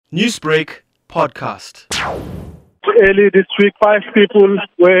Newsbreak Podcast. Early this week, 5 people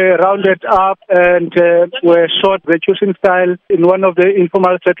were rounded up and were shot execution style in one of the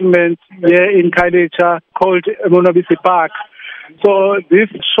informal settlements here in Khayelitsha called Monwabisi Park. So this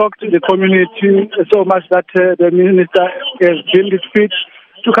shocked the community so much that the minister has deemed it fit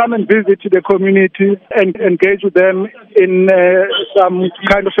to come and visit the community and engage with them in some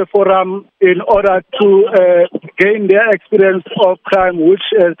kind of a forum in order to gain their experience of crime, which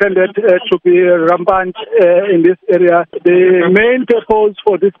tended to be rampant in this area. The main purpose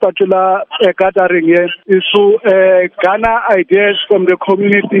for this particular gathering here is to garner ideas from the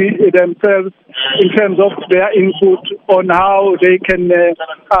community themselves in terms of their input on how they can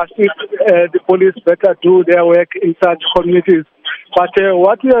assist the police better do their work in such communities. But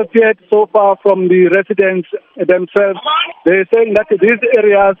what we have heard so far from the residents themselves, they're saying that these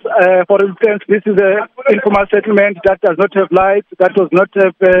areas, for instance, this is an informal settlement that does not have lights, that does not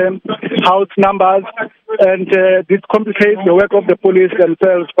have house numbers, and this complicates the work of the police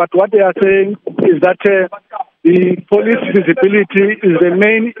themselves. But what they are saying is that the police visibility is the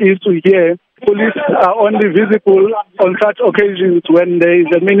main issue here. Police are only visible on such occasions when there is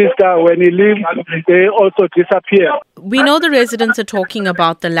a minister. When he leaves, they also disappear. We know the residents are talking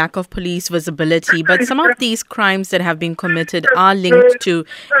about the lack of police visibility, but some of these crimes that have been committed are linked to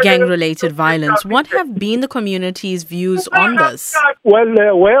gang-related violence. What have been the community's views on this? Well,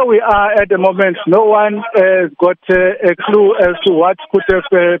 where we are at the moment, no one has got a clue as to what could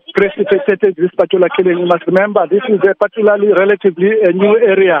have precipitated this particular killing. You must remember, this is a particularly relatively a new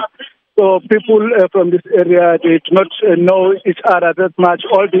area. So people from this area, they do not know each other that much,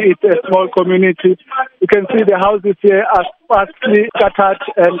 albeit a small community. You can see the houses here are sparsely scattered,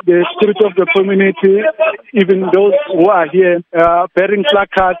 and the spirit of the community, even those who are here, bearing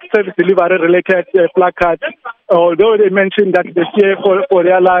placards, service delivery related placards, although they mention that they fear for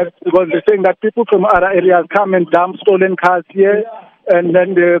their lives, because they're saying that people from other areas come and dump stolen cars here. And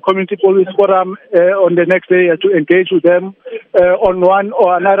then the community police forum on the next day to engage with them. On one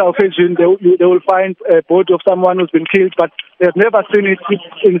or another occasion, they will find a body of someone who's been killed, but they've never seen it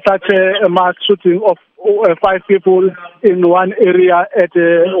in such a mass shooting of 5 people in one area at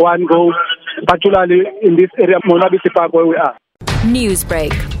one go, particularly in this area, Monwabisi Park, where we are.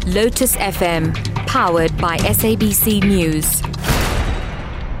 Newsbreak, Lotus FM, powered by SABC News.